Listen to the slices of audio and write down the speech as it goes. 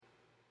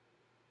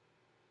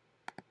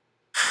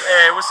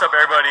Hey, what's up,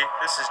 everybody?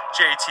 This is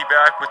JT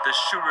back with the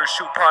Shooter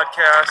Shoot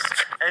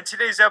podcast, and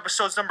today's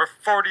episode's number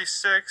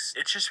 46.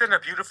 It's just been a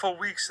beautiful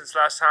week since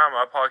last time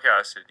I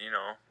podcasted,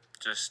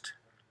 just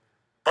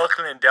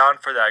buckling down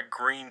for that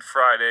Green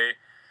Friday.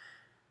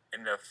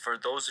 And for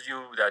those of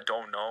you that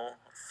don't know,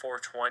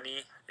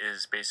 420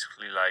 is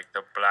basically like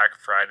the Black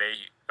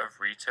Friday of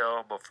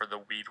retail, but for the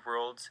weed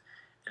world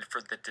and for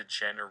the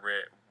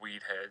degenerate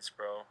weed heads,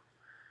 bro.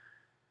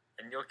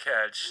 And you'll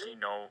catch,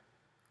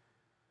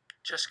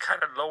 just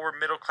kind of lower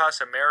middle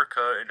class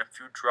America and a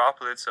few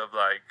droplets of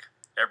like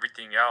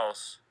everything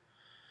else.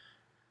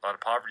 A lot of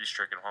poverty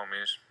stricken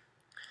homies.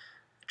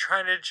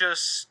 Trying to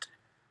just,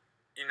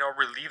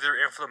 relieve their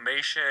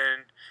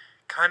inflammation,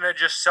 kind of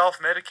just self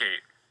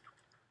medicate.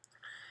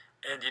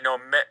 And,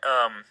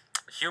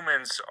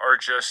 humans are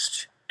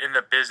just in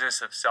the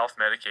business of self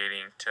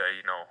medicating to,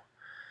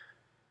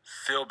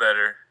 feel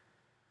better.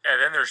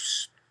 And then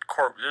there's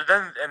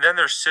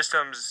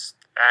systems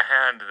at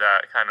hand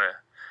that kind of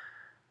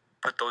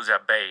put those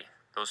at bay,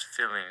 those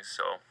feelings.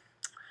 So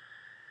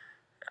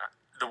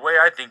the way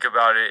I think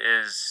about it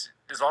is,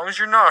 as long as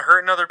you're not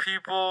hurting other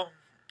people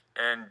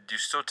and you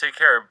still take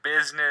care of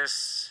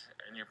business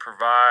and you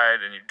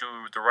provide and you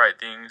do the right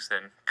things,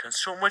 then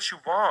consume what you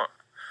want.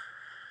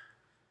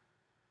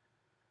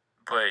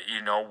 But,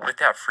 with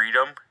that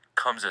freedom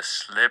comes a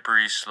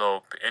slippery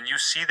slope. And you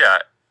see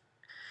that.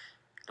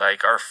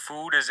 Like, our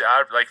food is,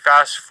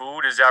 fast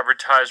food is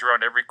advertised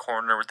around every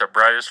corner with the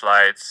brightest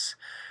lights.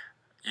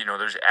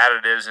 There's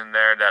additives in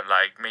there that,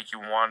 make you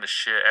want to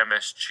shit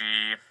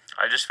MSG.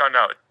 I just found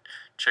out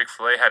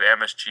Chick-fil-A had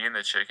MSG in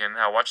the chicken.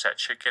 I watched that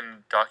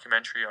chicken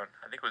documentary on,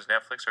 I think it was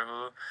Netflix or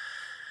Hulu.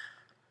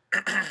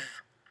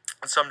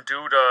 Some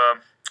dude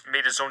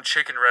made his own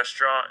chicken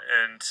restaurant,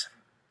 and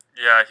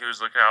yeah, he was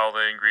looking at all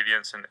the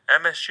ingredients, and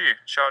MSG.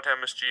 Shout out to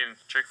MSG and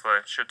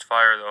Chick-fil-A. Shit's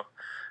fire, though.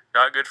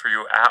 Not good for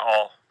you at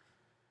all.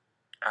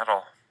 At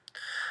all.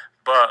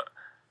 But,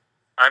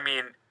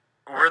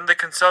 we're in the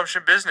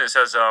consumption business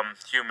as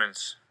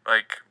humans.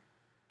 And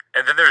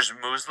then there's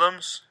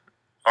Muslims,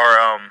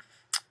 but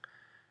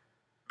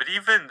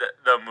even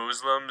the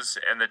Muslims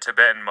and the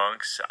Tibetan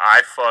monks,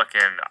 I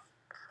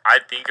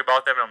think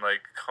about them and I'm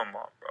like, come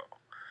on, bro.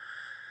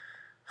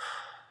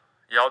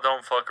 Y'all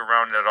don't fuck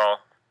around at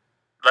all.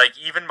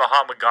 Even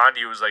Mahatma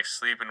Gandhi was,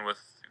 sleeping with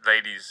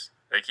ladies.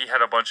 He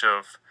had a bunch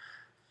of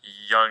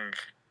young,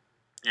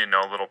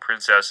 little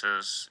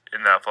princesses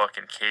in that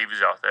fucking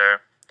caves out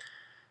there.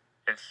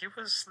 And he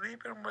was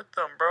sleeping with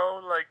them,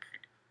 bro.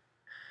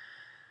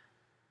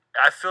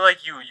 I feel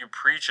like you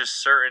preach a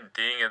certain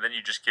thing and then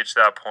you just get to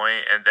that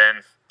point and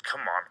then,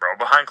 come on, bro.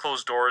 Behind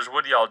closed doors,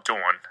 what are y'all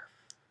doing?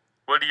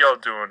 What are y'all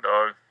doing,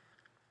 dog?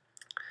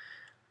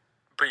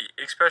 But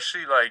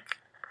especially,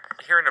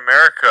 here in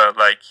America,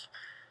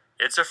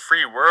 it's a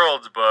free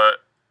world,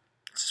 but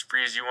it's as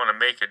free as you want to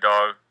make it,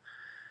 dog.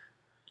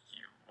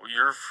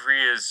 You're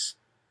free as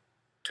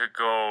to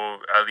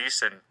go, at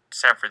least in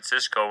San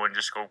Francisco, and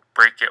just go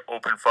break it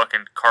open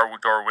fucking car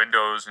door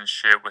windows and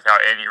shit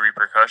without any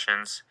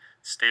repercussions.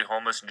 Stay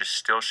homeless and just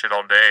steal shit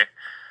all day.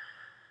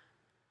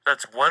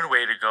 That's one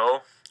way to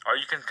go. Or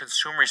you can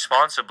consume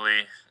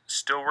responsibly,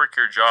 still work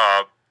your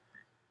job,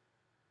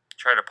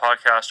 try to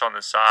podcast on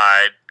the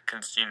side, try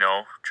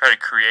to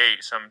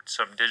create some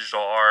digital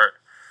art,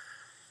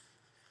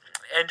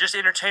 and just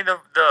entertain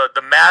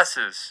the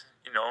masses,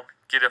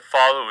 get a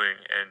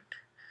following and,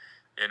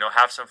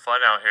 have some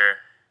fun out here.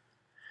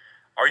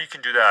 Or you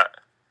can do that.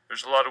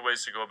 There's a lot of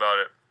ways to go about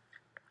it.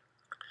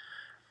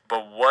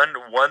 But one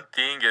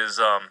thing is,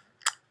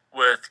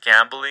 with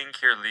gambling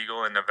here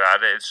legal in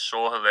Nevada, it's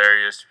so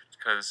hilarious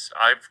because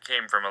I've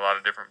came from a lot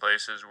of different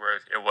places where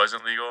it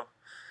wasn't legal.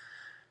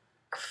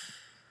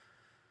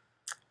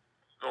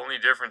 The only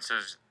difference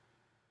is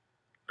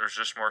there's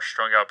just more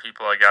strung out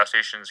people at gas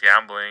stations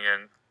gambling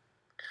and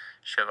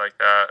shit like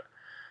that.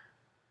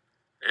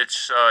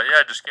 It's,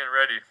 just getting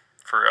ready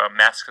for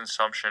mass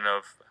consumption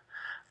of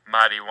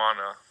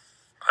marijuana.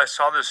 I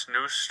saw this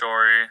news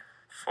story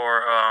for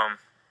a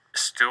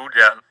dude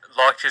that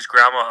locked his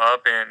grandma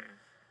up, and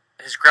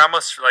his grandma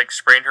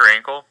sprained her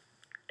ankle,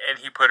 and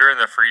he put her in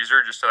the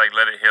freezer just to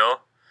let it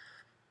heal.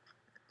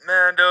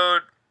 Man,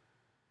 dude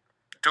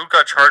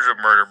got charged with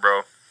murder,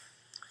 bro.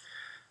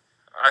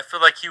 I feel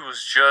like he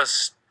was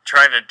just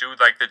trying to do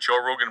the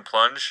Joe Rogan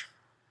plunge,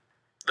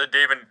 the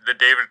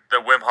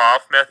Wim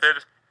Hof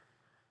method,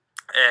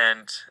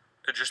 and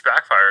it just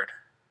backfired.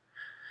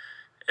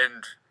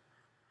 And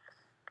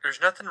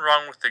there's nothing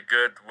wrong with the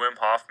good Wim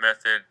Hof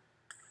method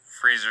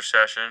freezer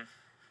session.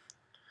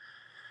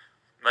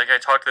 I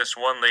talked to this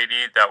one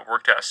lady that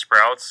worked at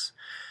Sprouts,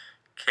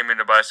 came in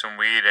to buy some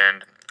weed,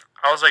 and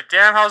I was like,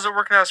 damn, how's it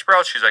working at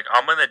Sprouts? She's like,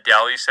 I'm in the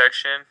deli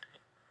section,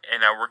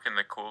 and I work in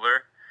the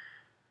cooler,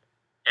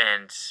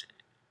 and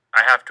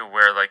I have to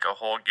wear a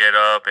whole get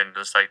up and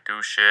just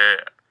do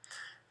shit.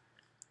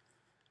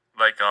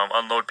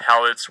 Unload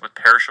pallets with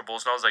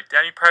perishables. And I was like,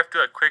 damn, you probably have to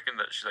do that quick. And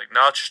she's like,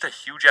 no, it's just a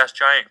huge ass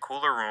giant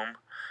cooler room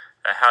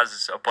that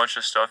has a bunch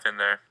of stuff in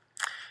there.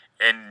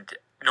 And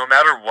no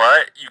matter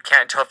what, you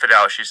can't tough it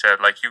out, she said.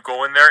 Like, you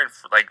go in there, and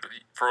for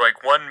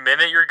 1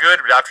 minute, you're good,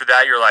 but after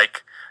that, you're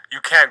like, you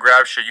can't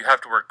grab shit. You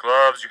have to wear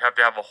gloves. You have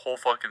to have a whole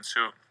fucking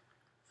suit.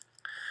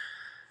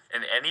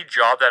 And any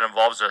job that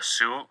involves a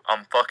suit,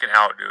 I'm fucking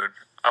out, dude.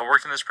 I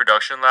worked in this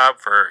production lab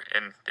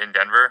in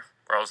Denver,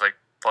 where I was, like,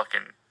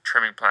 fucking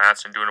trimming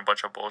plants and doing a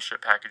bunch of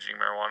bullshit, packaging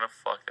marijuana.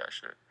 Fuck that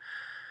shit.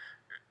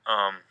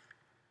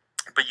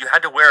 But you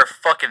had to wear a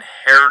fucking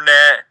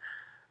hairnet,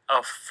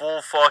 a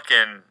full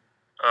fucking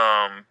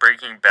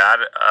Breaking Bad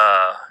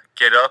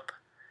get up,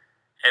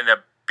 and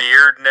a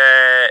beard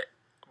net.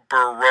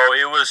 Bro,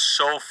 it was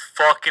so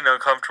fucking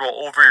uncomfortable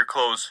over your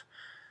clothes.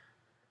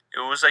 It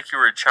was like you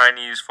were a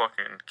Chinese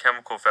fucking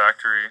chemical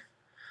factory.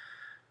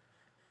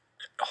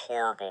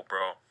 Horrible,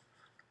 bro.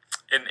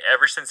 And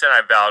ever since then,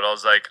 I vowed, I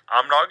was like,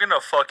 I'm not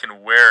gonna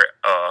fucking wear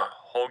a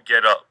whole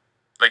get up,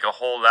 like a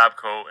whole lab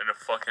coat and a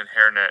fucking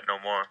hairnet no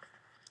more.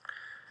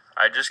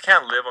 I just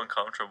can't live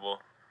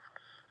uncomfortable.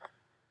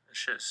 This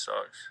shit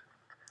sucks.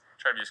 I'm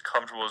trying to be as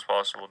comfortable as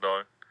possible,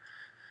 dog.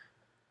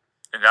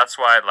 And that's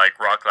why I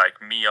rock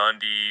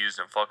MeUndies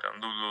and fucking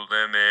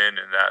Lululemon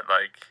and that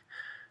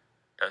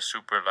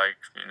super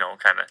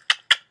kind of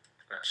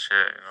that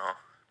shit,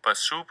 But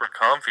super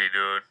comfy,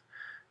 dude.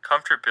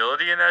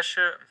 Comfortability in that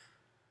shit.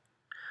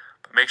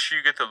 But make sure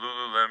you get the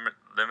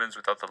Lululemons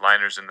without the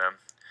liners in them.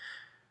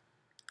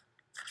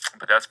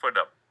 But that's for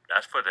the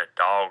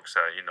dogs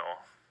that you know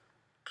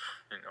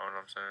what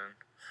I'm saying.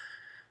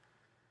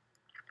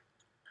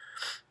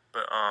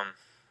 But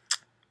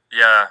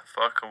yeah,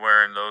 fuck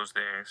wearing those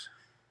things.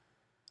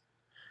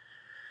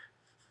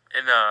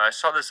 And I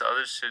saw this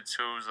other shit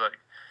too. It was like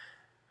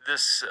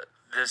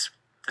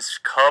this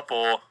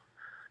couple.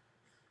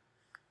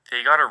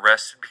 They got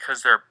arrested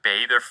because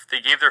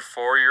they gave their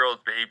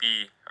 4-year-old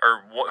baby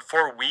or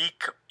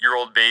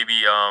 4-week-year-old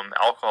baby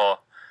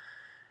alcohol.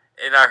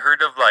 And I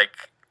heard of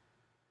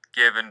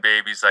giving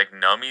babies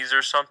nummies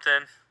or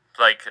something,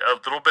 like a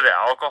little bit of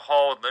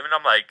alcohol with lemon.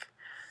 I'm like,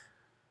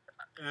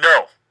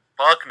 no,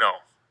 fuck no,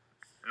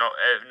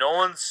 no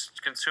one's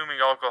consuming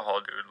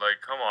alcohol, dude.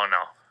 Like, come on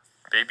now.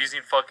 Babies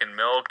need fucking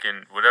milk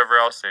and whatever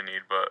else they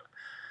need, but,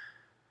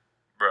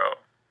 bro,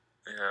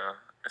 yeah.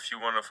 If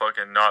you want to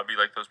fucking not be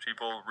like those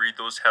people, read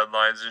those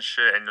headlines and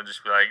shit, and you'll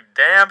just be like,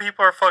 damn,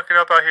 people are fucking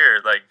up out here.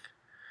 Like,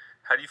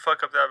 how do you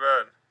fuck up that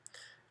bad?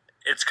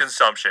 It's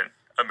consumption.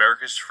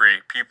 America's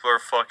free. People are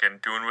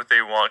fucking doing what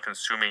they want,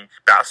 consuming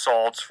bath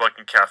salts,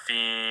 fucking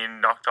caffeine,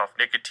 knocked off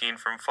nicotine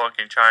from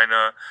fucking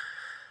China.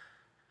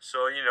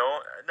 So,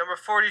 number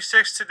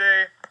 46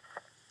 today.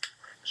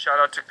 Shout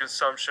out to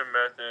Consumption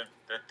Method,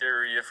 the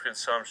theory of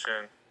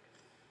consumption.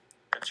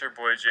 It's your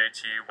boy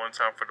JT, one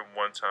time for the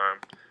one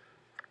time.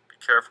 Be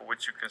careful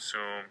what you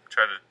consume.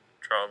 Try to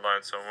draw a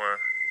line somewhere.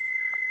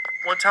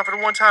 One time for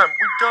the one time.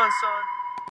 We done, son.